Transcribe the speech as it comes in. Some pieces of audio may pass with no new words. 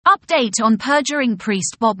Update on perjuring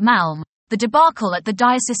priest Bob Malm, the debacle at the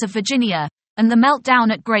Diocese of Virginia, and the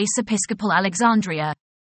meltdown at Grace Episcopal Alexandria.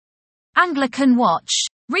 Anglican Watch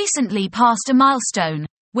recently passed a milestone,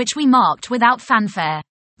 which we marked without fanfare.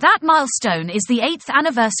 That milestone is the 8th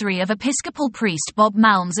anniversary of Episcopal priest Bob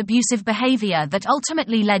Malm's abusive behavior that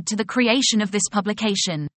ultimately led to the creation of this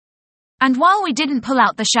publication. And while we didn't pull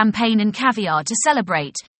out the champagne and caviar to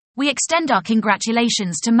celebrate, we extend our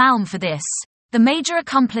congratulations to Malm for this, the major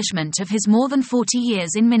accomplishment of his more than 40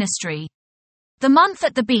 years in ministry. The month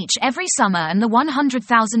at the beach every summer and the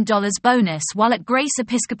 $100,000 bonus while at Grace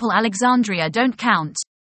Episcopal Alexandria don't count.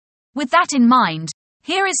 With that in mind,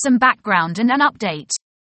 here is some background and an update.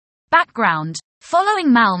 Background: following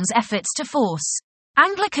Malm's efforts to force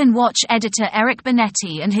Anglican Watch editor Eric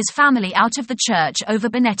Bonetti and his family out of the church over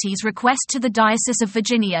Bonetti's request to the Diocese of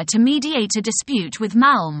Virginia to mediate a dispute with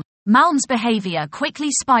Malm's behavior quickly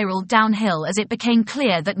spiraled downhill as it became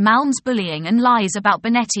clear that Malm's bullying and lies about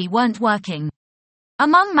Bonetti weren't working.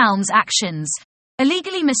 Among Malm's actions,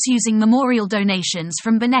 illegally misusing memorial donations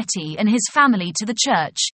from Bonetti and his family to the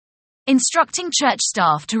church, instructing church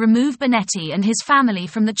staff to remove Bonetti and his family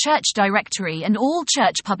from the church directory and all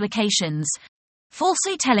church publications,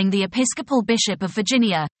 falsely telling the Episcopal Bishop of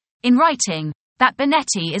Virginia, in writing, that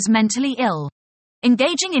Bonetti is mentally ill,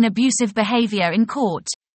 engaging in abusive behavior in court,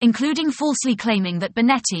 including falsely claiming that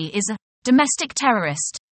Bonetti is a domestic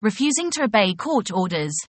terrorist, refusing to obey court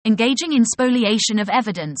orders, engaging in spoliation of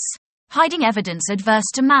evidence, hiding evidence adverse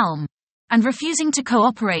to Malm, and refusing to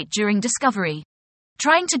cooperate during discovery,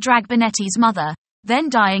 trying to drag Bonetti's mother, then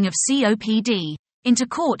dying of COPD, into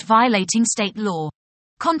court violating state law,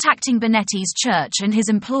 contacting Bonetti's church and his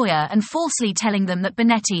employer and falsely telling them that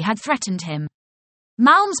Bonetti had threatened him.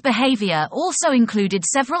 Malm's behavior also included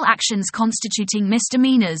several actions constituting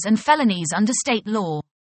misdemeanors and felonies under state law.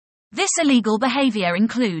 This illegal behavior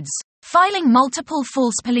includes filing multiple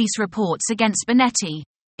false police reports against Bonetti,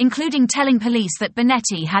 including telling police that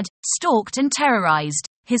Bonetti had stalked and terrorized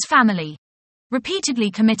his family, repeatedly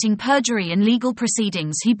committing perjury in legal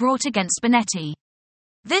proceedings he brought against Bonetti.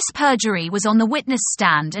 This perjury was on the witness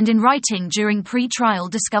stand and in writing during pre-trial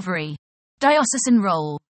discovery. Diocesan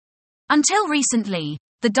role. Until recently,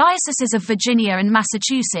 the Dioceses of Virginia and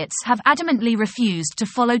Massachusetts have adamantly refused to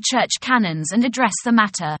follow church canons and address the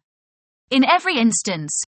matter. In every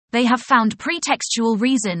instance, they have found pretextual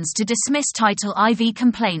reasons to dismiss Title IV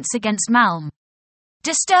complaints against Malm.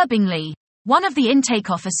 Disturbingly, one of the intake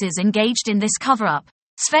officers engaged in this cover-up,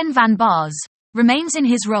 Sven van Baars, remains in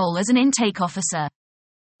his role as an intake officer.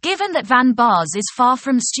 Given that van Baars is far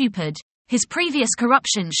from stupid, his previous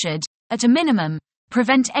corruption should, at a minimum,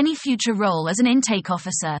 prevent any future role as an intake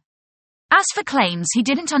officer. As for claims he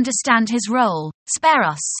didn't understand his role, spare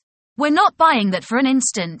us. We're not buying that for an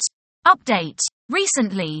instant. Update.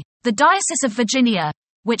 Recently, the Diocese of Virginia,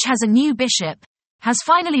 which has a new bishop, has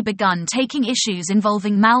finally begun taking issues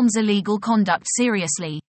involving Malm's illegal conduct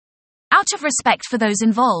seriously. Out of respect for those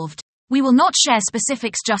involved, we will not share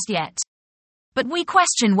specifics just yet. But we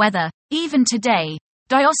question whether, even today,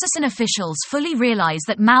 diocesan officials fully realize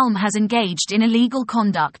that Malm has engaged in illegal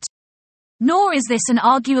conduct. Nor is this an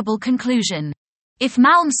arguable conclusion. If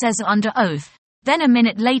Malm says A under oath, then a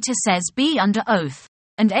minute later says B under oath,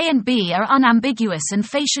 and A and B are unambiguous and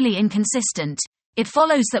facially inconsistent, it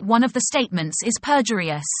follows that one of the statements is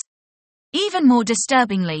perjurious. Even more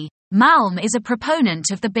disturbingly, Malm is a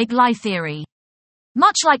proponent of the big lie theory.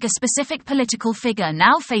 Much like a specific political figure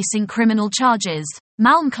now facing criminal charges,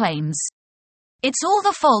 Malm claims it's all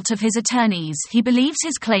the fault of his attorneys. He believes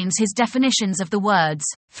his claims, his definitions of the words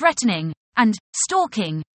threatening and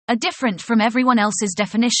stalking are different from everyone else's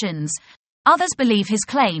definitions. Others believe his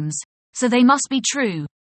claims, so they must be true.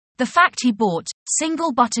 The fact he bought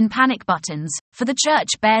single-button panic buttons for the church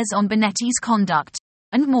bears on Bonetti's conduct,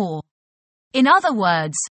 and more. In other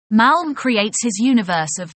words, Malm creates his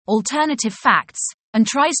universe of alternative facts and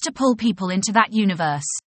tries to pull people into that universe.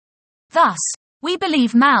 Thus, we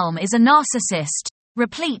believe Malm is a narcissist,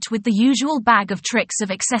 replete with the usual bag of tricks of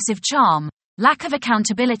excessive charm, lack of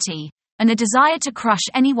accountability, and a desire to crush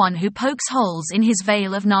anyone who pokes holes in his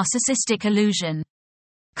veil of narcissistic illusion.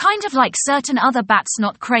 Kind of like certain other bats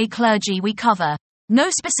not cray clergy we cover, no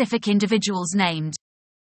specific individuals named.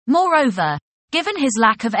 Moreover, given his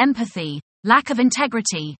lack of empathy, lack of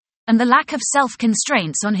integrity, and the lack of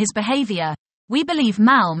self-constraints on his behavior, we believe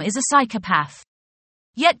Malm is a psychopath.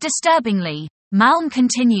 Yet disturbingly, Malm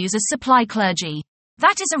continues as supply clergy.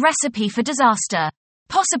 That is a recipe for disaster.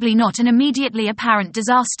 Possibly not an immediately apparent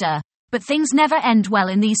disaster, but things never end well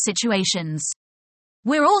in these situations.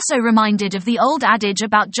 We're also reminded of the old adage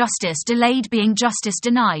about justice delayed being justice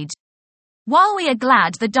denied. While we are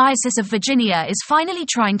glad the Diocese of Virginia is finally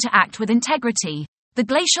trying to act with integrity, the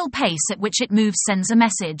glacial pace at which it moves sends a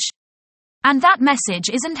message. And that message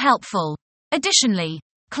isn't helpful. Additionally,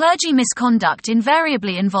 clergy misconduct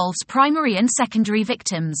invariably involves primary and secondary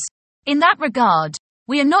victims. In that regard,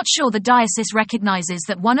 we are not sure the diocese recognizes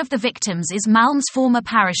that one of the victims is Malm's former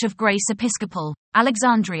parish of Grace Episcopal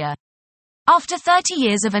Alexandria. After 30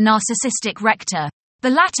 years of a narcissistic rector, the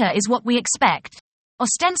latter is what we expect.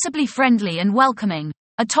 Ostensibly friendly and welcoming,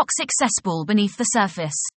 a toxic cesspool beneath the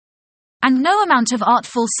surface. And no amount of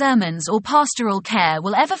artful sermons or pastoral care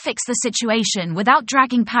will ever fix the situation without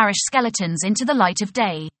dragging parish skeletons into the light of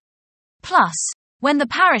day. Plus, when the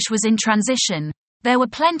parish was in transition, there were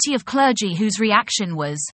plenty of clergy whose reaction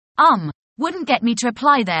was, wouldn't get me to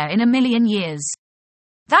apply there in a million years.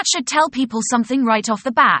 That should tell people something right off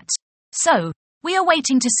the bat. So, we are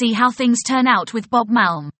waiting to see how things turn out with Bob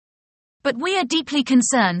Malm. But we are deeply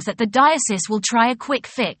concerned that the diocese will try a quick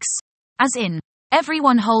fix. As in,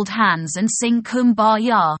 everyone hold hands and sing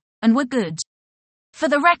Kumbaya, and we're good. For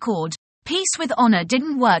the record, peace with honor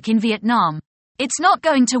didn't work in Vietnam. It's not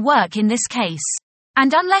going to work in this case.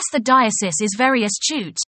 And unless the diocese is very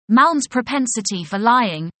astute, Malm's propensity for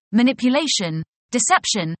lying, manipulation,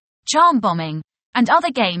 deception, charm bombing, and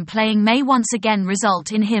other game playing may once again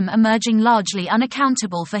result in him emerging largely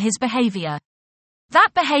unaccountable for his behavior. That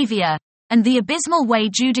behavior, and the abysmal way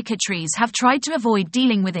judicatories have tried to avoid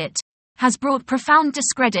dealing with it, has brought profound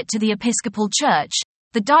discredit to the Episcopal Church,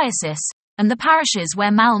 the diocese, and the parishes where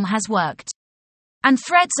Malm has worked. And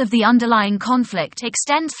threads of the underlying conflict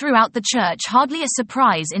extend throughout the Church, hardly a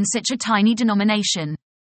surprise in such a tiny denomination.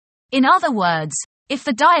 In other words, if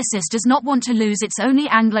the diocese does not want to lose its only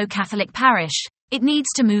Anglo-Catholic parish, it needs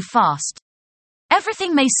to move fast.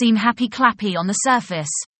 Everything may seem happy-clappy on the surface,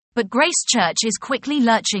 but Grace Church is quickly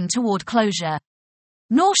lurching toward closure.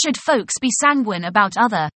 Nor should folks be sanguine about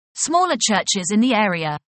other, smaller churches in the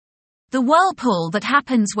area. The whirlpool that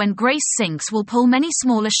happens when Grace sinks will pull many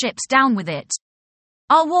smaller ships down with it.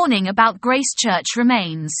 Our warning about Grace Church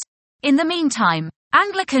remains. In the meantime,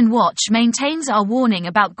 Anglican Watch maintains our warning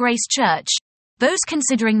about Grace Church. Those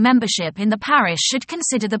considering membership in the parish should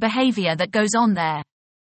consider the behavior that goes on there.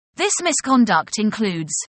 This misconduct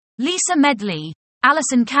includes Lisa Medley,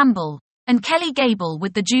 Alison Campbell, and Kelly Gable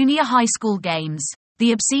with the junior high school games,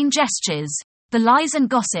 the obscene gestures, the lies and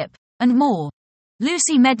gossip, and more.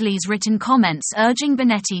 Lucy Medley's written comments urging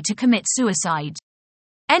Bonetti to commit suicide.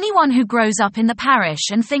 Anyone who grows up in the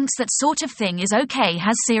parish and thinks that sort of thing is okay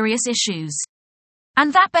has serious issues.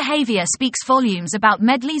 And that behavior speaks volumes about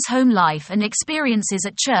Medley's home life and experiences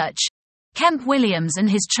at church. Kemp Williams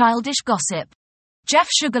and his childish gossip. Jeff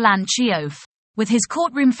Sugarland Chiof, with his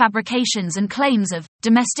courtroom fabrications and claims of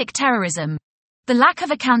domestic terrorism. The lack of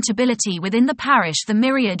accountability within the parish, the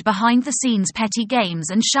myriad behind-the-scenes petty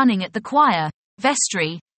games and shunning at the choir,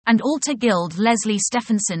 vestry, and altar guild, Leslie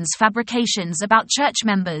Stephenson's fabrications about church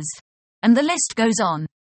members. And the list goes on.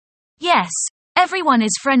 Yes, everyone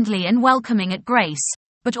is friendly and welcoming at Grace,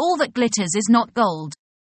 but all that glitters is not gold.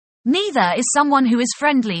 Neither is someone who is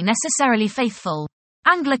friendly necessarily faithful.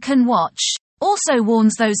 Anglican Watch also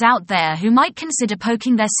warns those out there who might consider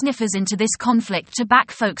poking their sniffers into this conflict to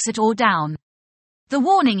back folks at or down. The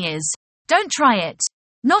warning is, don't try it.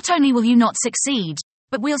 Not only will you not succeed,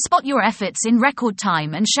 but we'll spot your efforts in record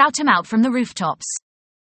time and shout them out from the rooftops.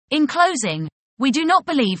 In closing, we do not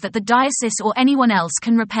believe that the diocese or anyone else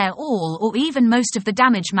can repair all or even most of the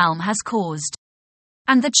damage Malm has caused.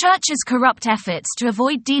 And the Church's corrupt efforts to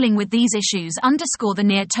avoid dealing with these issues underscore the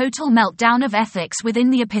near-total meltdown of ethics within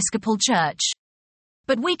the Episcopal Church.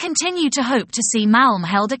 But we continue to hope to see Malm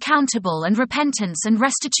held accountable and repentance and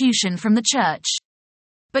restitution from the Church.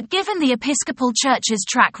 But given the Episcopal Church's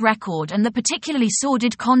track record and the particularly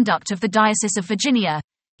sordid conduct of the Diocese of Virginia,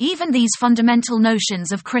 even these fundamental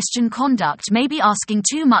notions of Christian conduct may be asking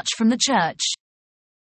too much from the Church.